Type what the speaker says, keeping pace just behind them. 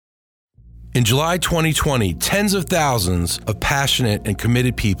In July 2020, tens of thousands of passionate and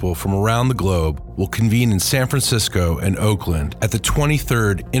committed people from around the globe will convene in San Francisco and Oakland at the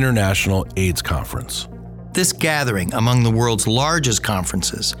 23rd International AIDS Conference. This gathering among the world's largest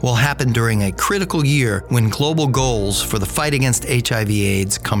conferences will happen during a critical year when global goals for the fight against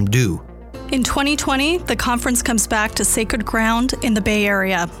HIV/AIDS come due. In 2020, the conference comes back to sacred ground in the Bay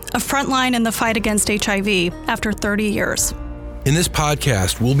Area, a front line in the fight against HIV after 30 years. In this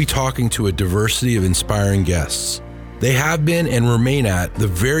podcast, we'll be talking to a diversity of inspiring guests. They have been and remain at the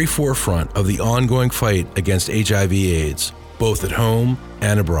very forefront of the ongoing fight against HIV/AIDS, both at home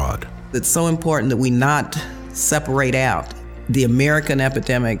and abroad. It's so important that we not separate out the American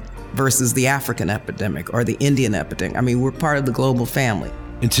epidemic versus the African epidemic or the Indian epidemic. I mean, we're part of the global family.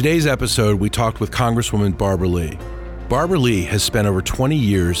 In today's episode, we talked with Congresswoman Barbara Lee. Barbara Lee has spent over 20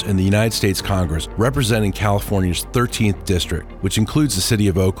 years in the United States Congress representing California's 13th district, which includes the city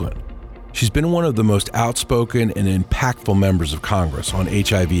of Oakland. She's been one of the most outspoken and impactful members of Congress on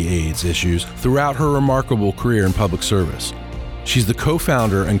HIV/AIDS issues throughout her remarkable career in public service. She's the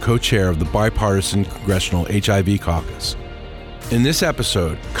co-founder and co-chair of the bipartisan Congressional HIV Caucus. In this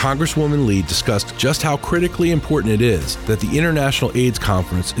episode, Congresswoman Lee discussed just how critically important it is that the International AIDS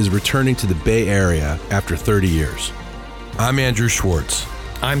Conference is returning to the Bay Area after 30 years. I'm Andrew Schwartz.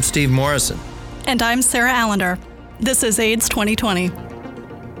 I'm Steve Morrison. And I'm Sarah Allender. This is AIDS 2020.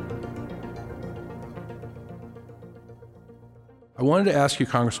 I wanted to ask you,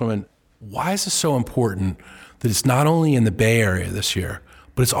 Congresswoman, why is this so important that it's not only in the Bay Area this year,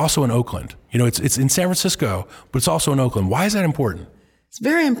 but it's also in Oakland? You know, it's in San Francisco, but it's also in Oakland. Why is that important? It's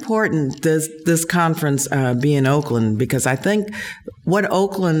very important, this conference be in Oakland, because I think what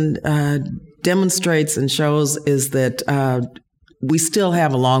Oakland demonstrates and shows is that we still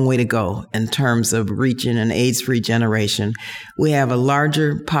have a long way to go in terms of reaching an AIDS-free generation. We have a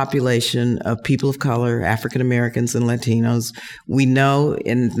larger population of people of color, African Americans and Latinos. We know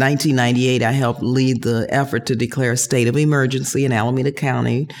in 1998, I helped lead the effort to declare a state of emergency in Alameda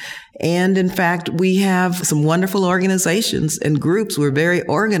County. And in fact, we have some wonderful organizations and groups. We're very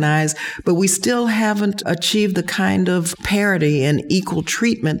organized, but we still haven't achieved the kind of parity and equal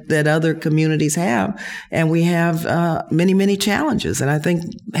treatment that other communities have. And we have many, many challenges. And I think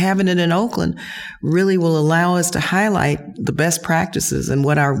having it in Oakland really will allow us to highlight the best practices and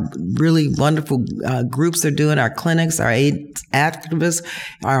what our really wonderful groups are doing, our clinics, our AIDS activists,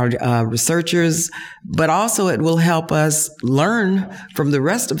 our researchers, but also it will help us learn from the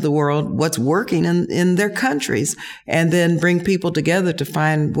rest of the world what's working in their countries, and then bring people together to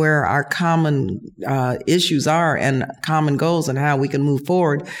find where our common issues are and common goals and how we can move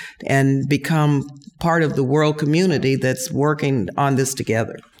forward and become part of the world community that's working on this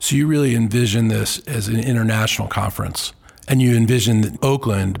together. So you really envision this as an international conference, and you envision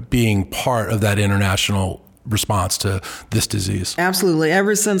Oakland being part of that international response to this disease. Absolutely.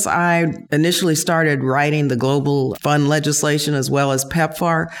 Ever since I initially started writing the global fund legislation as well as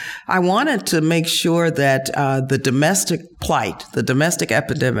PEPFAR, I wanted to make sure that the domestic plight, the domestic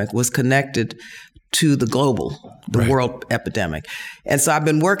epidemic was connected to the global, the world epidemic. And so I've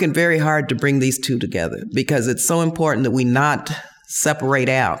been working very hard to bring these two together because it's so important that we not separate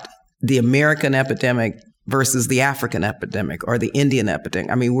out the American epidemic versus the African epidemic or the Indian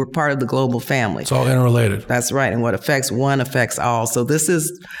epidemic. I mean, we're part of the global family. It's all interrelated. That's right. And what affects one affects all. So this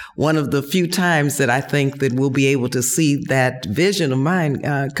is one of the few times that I think that we'll be able to see that vision of mine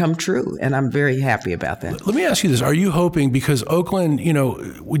come true. And I'm very happy about that. Let me ask you this. Are you hoping, because Oakland, you know,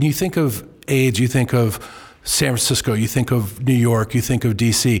 when you think of AIDS, you think of San Francisco, you think of New York, you think of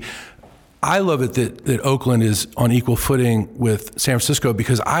DC. I love it that Oakland is on equal footing with San Francisco,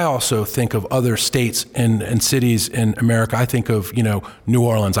 because I also think of other states and cities in America. I think of, you know, New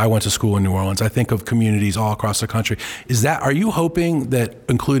Orleans. I went to school in New Orleans. I think of communities all across the country. Are you hoping that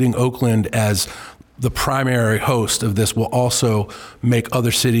including Oakland as the primary host of this will also make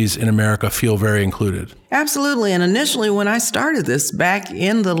other cities in America feel very included? Absolutely. And initially, when I started this back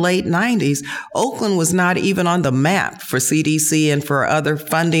in the late 90s, Oakland was not even on the map for CDC and for other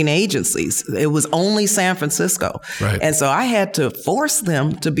funding agencies. It was only San Francisco. Right. And so I had to force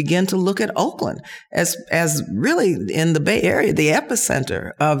them to begin to look at Oakland as really in the Bay Area, the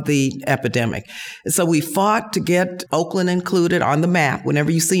epicenter of the epidemic. And so we fought to get Oakland included on the map.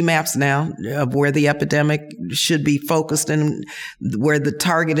 Whenever you see maps now of where the epidemic should be focused and where the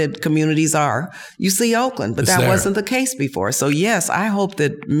targeted communities are, you see Oakland, but that wasn't the case before. So yes, I hope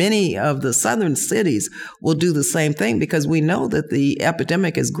that many of the southern cities will do the same thing, because we know that the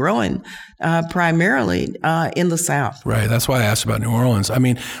epidemic is growing primarily in the South. Right. That's why I asked about New Orleans. I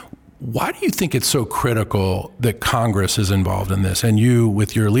mean, Why do you think it's so critical that Congress is involved in this and you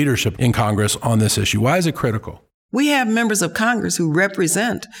with your leadership in Congress on this issue? Why is it critical? We have members of Congress who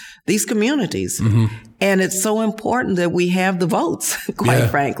represent these communities. Mm-hmm. And it's so important that we have the votes, quite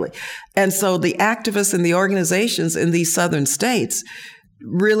frankly. And so the activists and the organizations in these southern states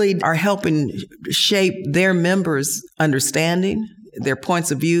really are helping shape their members' understanding, their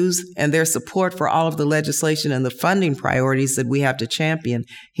points of views, and their support for all of the legislation and the funding priorities that we have to champion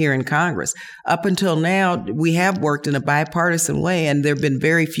here in Congress. Up until now, we have worked in a bipartisan way, and there have been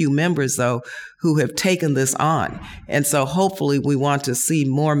very few members, though, who have taken this on. And so hopefully we want to see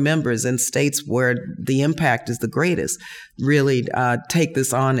more members in states where the impact is the greatest really take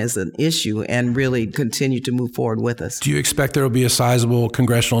this on as an issue and really continue to move forward with us. Do you expect there will be a sizable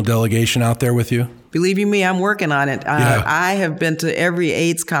congressional delegation out there with you? Believe you me, I'm working on it. I have been to every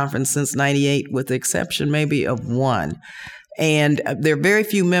AIDS conference since '98, with the exception maybe of one. And there are very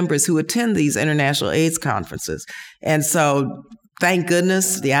few members who attend these international AIDS conferences. And so thank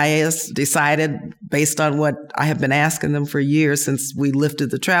goodness the IAS decided, based on what I have been asking them for years since we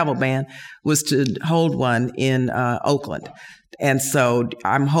lifted the travel ban, was to hold one in Oakland. And so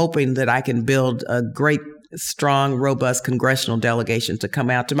I'm hoping that I can build a great, strong, robust congressional delegation to come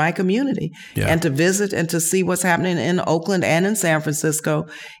out to my community and to visit and to see what's happening in Oakland and in San Francisco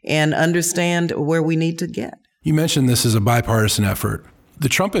and understand where we need to get. You mentioned this is a bipartisan effort. The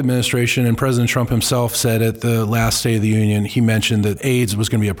Trump administration and President Trump himself said at the last State of the Union, he mentioned that AIDS was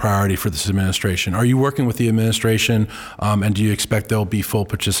going to be a priority for this administration. Are you working with the administration, and do you expect there'll be full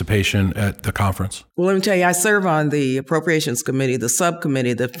participation at the conference? Well, let me tell you, I serve on the Appropriations Committee, the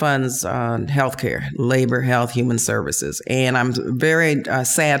subcommittee that funds healthcare, labor, health, human services. And I'm very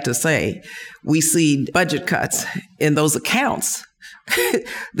sad to say we see budget cuts in those accounts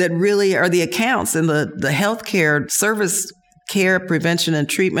that really are the accounts in the healthcare service care, prevention, and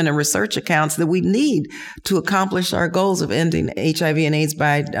treatment and research accounts that we need to accomplish our goals of ending HIV and AIDS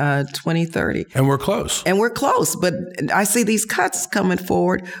by 2030. And we're close. But I see these cuts coming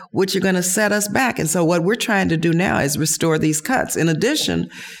forward, which are going to set us back. And so what we're trying to do now is restore these cuts. In addition,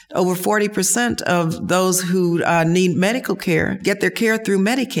 over 40% of those who need medical care get their care through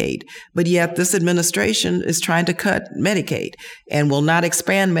Medicaid. But yet this administration is trying to cut Medicaid and will not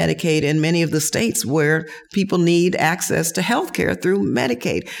expand Medicaid in many of the states where people need access to health care through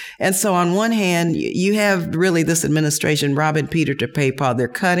Medicaid. And so on one hand, you have really this administration robbing Peter to pay Paul. They're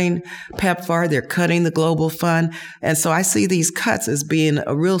cutting PEPFAR, they're cutting the Global Fund. And so I see these cuts as being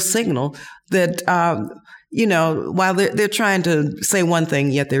a real signal that, while they're trying to say one thing,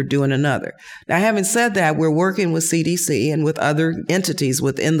 yet they're doing another. Now, having said that, we're working with CDC and with other entities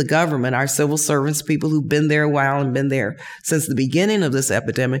within the government, our civil servants, people who've been there a while and been there since the beginning of this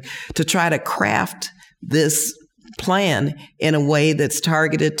epidemic, to try to craft this plan in a way that's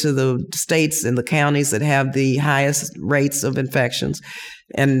targeted to the states and the counties that have the highest rates of infections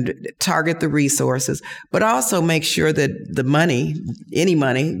and target the resources, but also make sure that the money, any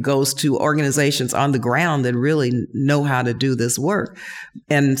money, goes to organizations on the ground that really know how to do this work.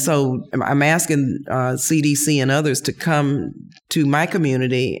 And so I'm asking CDC and others to come to my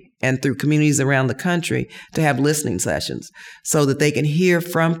community and through communities around the country to have listening sessions so that they can hear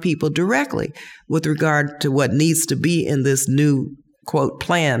from people directly with regard to what needs to be in this new, quote,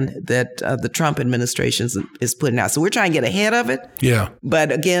 plan that the Trump administration is putting out. So we're trying to get ahead of it. Yeah.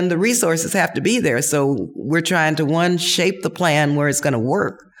 But again, the resources have to be there. So we're trying to, one, shape the plan where it's going to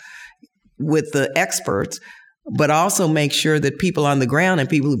work with the experts, but also make sure that people on the ground and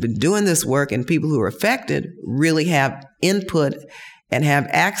people who've been doing this work and people who are affected really have input and have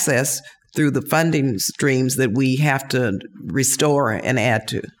access through the funding streams that we have to restore and add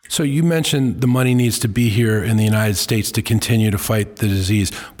to. So you mentioned the money needs to be here in the United States to continue to fight the disease,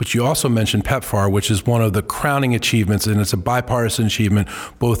 but you also mentioned PEPFAR, which is one of the crowning achievements, and it's a bipartisan achievement,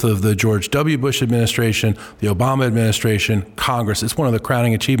 both of the George W. Bush administration, the Obama administration, Congress. It's one of the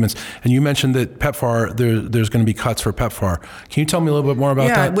crowning achievements. And you mentioned that PEPFAR, there's going to be cuts for PEPFAR. Can you tell me a little bit more about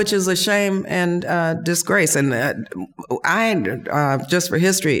that? Yeah, which is a shame and disgrace. And I, just for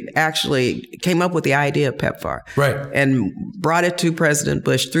history, actually came up with the idea of PEPFAR. Right. And brought it to President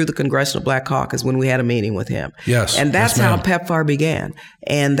Bush through the Congressional Black Caucus when we had a meeting with him. Yes. And that's how PEPFAR began.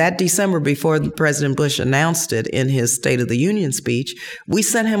 And that December, before President Bush announced it in his State of the Union speech, we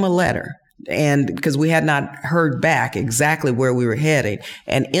sent him a letter. And because we had not heard back exactly where we were heading.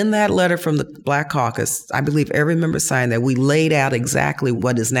 And in that letter from the Black Caucus, I believe every member signed that, we laid out exactly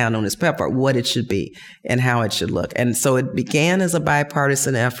what is now known as PEPFAR, what it should be and how it should look. And so it began as a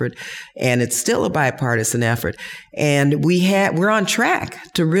bipartisan effort, and it's still a bipartisan effort. And we're on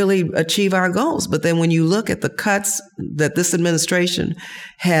track to really achieve our goals. But then when you look at the cuts that this administration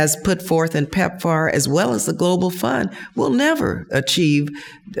has put forth in PEPFAR, as well as the Global Fund, we'll never achieve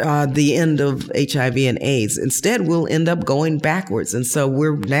the end of HIV and AIDS. Instead, we'll end up going backwards. And so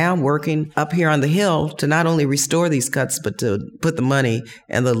we're now working up here on the Hill to not only restore these cuts, but to put the money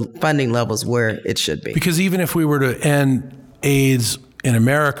and the funding levels where it should be. Because even if we were to end AIDS in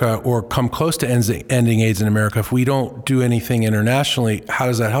America or come close to ending AIDS in America, if we don't do anything internationally, how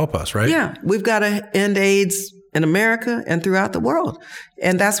does that help us, right? Yeah, we've got to end AIDS in America and throughout the world.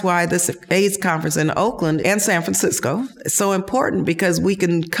 And that's why this AIDS conference in Oakland and San Francisco is so important, because we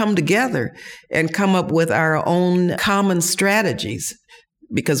can come together and come up with our own common strategies.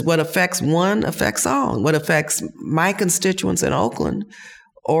 Because what affects one affects all. What affects my constituents in Oakland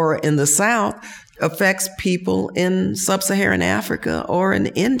or in the South affects people in sub-Saharan Africa or in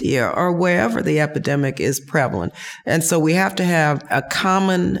India or wherever the epidemic is prevalent. And so we have to have a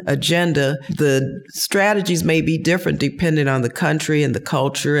common agenda. The strategies may be different depending on the country and the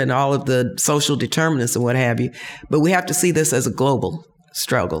culture and all of the social determinants and what have you, but we have to see this as a global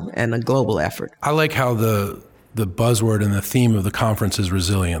struggle and a global effort. I like how the buzzword and the theme of the conference is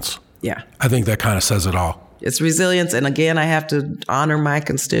resilience. Yeah. I think that kind of says it all. It's resilience. And again, I have to honor my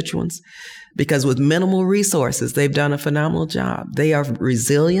constituents, because with minimal resources, they've done a phenomenal job. They are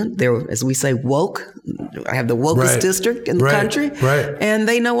resilient. They're, as we say, woke. I have the wokest district in the country. Right. And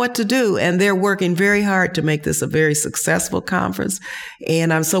they know what to do. And they're working very hard to make this a very successful conference.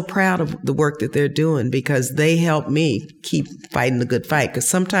 And I'm so proud of the work that they're doing, because they help me keep fighting the good fight. Because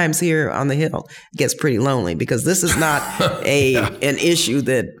sometimes here on the Hill, it gets pretty lonely, because this is not an issue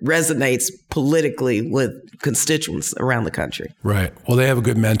that resonates politically with constituents around the country. Right. Well, they have a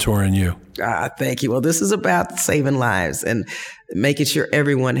good mentor in you. Thank you. Well, this is about saving lives and making sure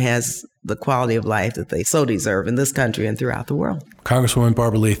everyone has the quality of life that they so deserve in this country and throughout the world. Congresswoman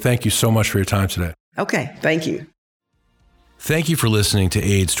Barbara Lee, thank you so much for your time today. Okay. Thank you. Thank you for listening to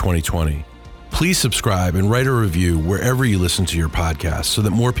AIDS 2020. Please subscribe and write a review wherever you listen to your podcast so that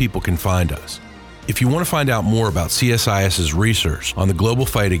more people can find us. If you want to find out more about CSIS's research on the global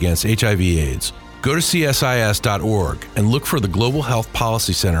fight against HIV/AIDS, go to csis.org and look for the Global Health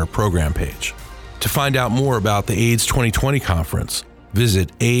Policy Center program page. To find out more about the AIDS 2020 conference,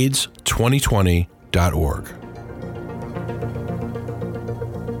 visit AIDS2020.org.